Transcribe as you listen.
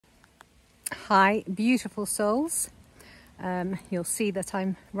Hi, beautiful souls. You'll see that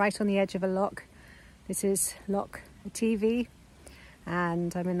I'm right on the edge of a loch. This is Loch TV,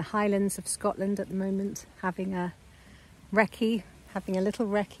 and I'm in the Highlands of Scotland at the moment, having a little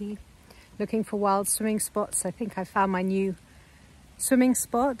recce, looking for wild swimming spots. I think I found my new swimming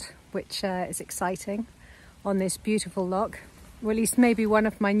spot, which is exciting, on this beautiful loch, or at least maybe one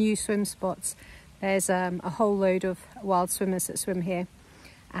of my new swim spots. There's a whole load of wild swimmers that swim here,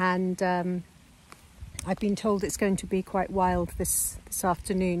 and I've been told it's going to be quite wild this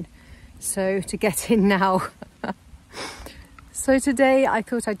afternoon, so to get in now. So today I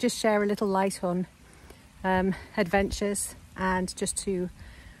thought I'd just share a little light on adventures, and just to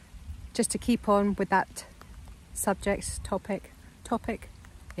keep on with that topic.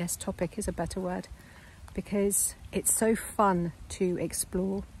 Yes, topic is a better word, because it's so fun to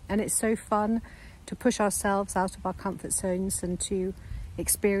explore, and it's so fun to push ourselves out of our comfort zones and to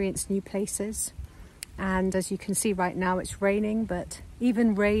experience new places. And as you can see right now, it's raining, but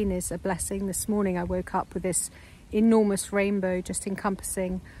even rain is a blessing. This morning I woke up with this enormous rainbow just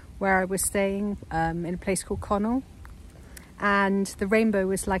encompassing where I was staying, in a place called Connell, and the rainbow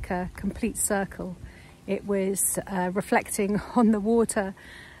was like a complete circle. It was reflecting on the water,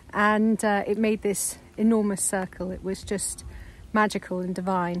 and it made this enormous circle. It was just magical and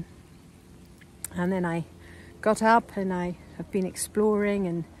divine. And then I got up and I have been exploring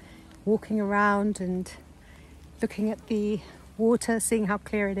and walking around and looking at the water, seeing how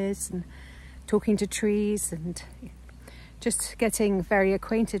clear it is, and talking to trees, and just getting very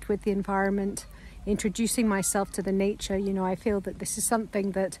acquainted with the environment, introducing myself to the nature. You know, I feel that this is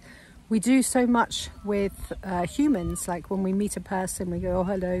something that we do so much with humans. Like when we meet a person, we go, "Oh,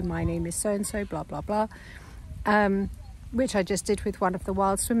 hello, my name is so-and-so, blah, blah, blah," which I just did with one of the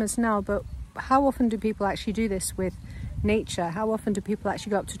wild swimmers now. But how often do people actually do this with nature? How often do people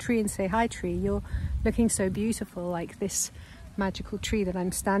actually go up to a tree and say, "Hi tree, you're looking so beautiful," like this magical tree that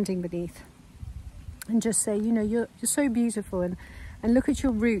I'm standing beneath, and just say, you know, you're so beautiful, and look at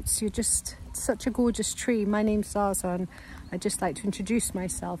your roots, you're just such a gorgeous tree. My name's ZsaZsa, and I'd just like to introduce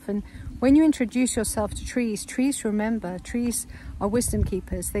myself. And when you introduce yourself to trees, trees remember. Trees are wisdom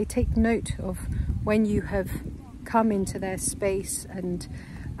keepers. They take note of when you have come into their space and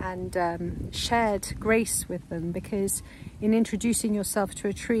shared grace with them, because in introducing yourself to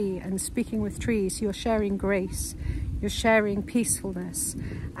a tree and speaking with trees, you're sharing grace, you're sharing peacefulness,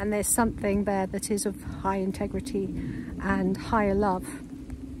 and there's something there that is of high integrity and higher love,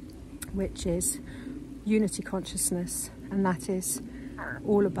 which is unity consciousness. And that is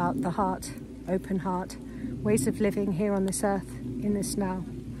all about the heart, open heart, ways of living here on this earth, in this now.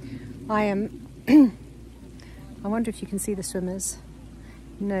 I wonder if you can see the swimmers.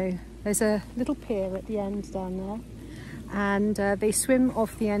 No, there's a little pier at the end down there, and they swim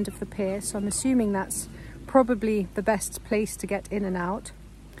off the end of the pier, so I'm assuming that's probably the best place to get in and out.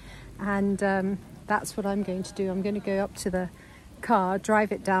 And that's what I'm going to do. I'm going to go up to the car,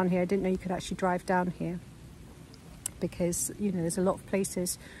 drive it down here. I didn't know you could actually drive down here, because, you know, there's a lot of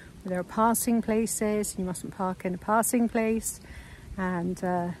places where there are passing places. You mustn't park in a passing place, and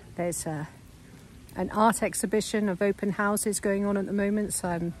there's an art exhibition of open houses going on at the moment, so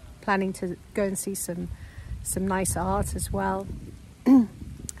I'm planning to go and see some nice art as well,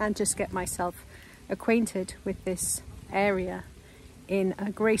 and just get myself acquainted with this area in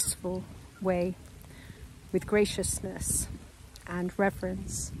a graceful way, with graciousness and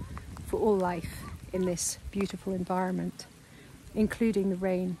reverence for all life in this beautiful environment, including the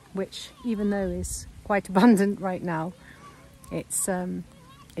rain, which, even though is quite abundant right now, it's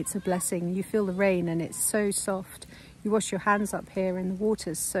a blessing. You feel the rain and it's so soft. You wash your hands up here and the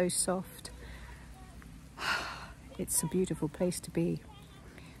water's so soft. It's a beautiful place to be.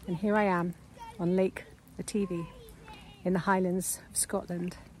 And here I am on Lake TV in the Highlands of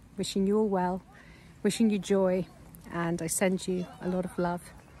Scotland, wishing you all well, wishing you joy, and I send you a lot of love.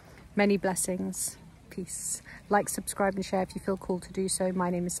 Many blessings. Peace. Like, subscribe and share if you feel called to do so. My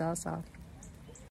name is ZsaZsa.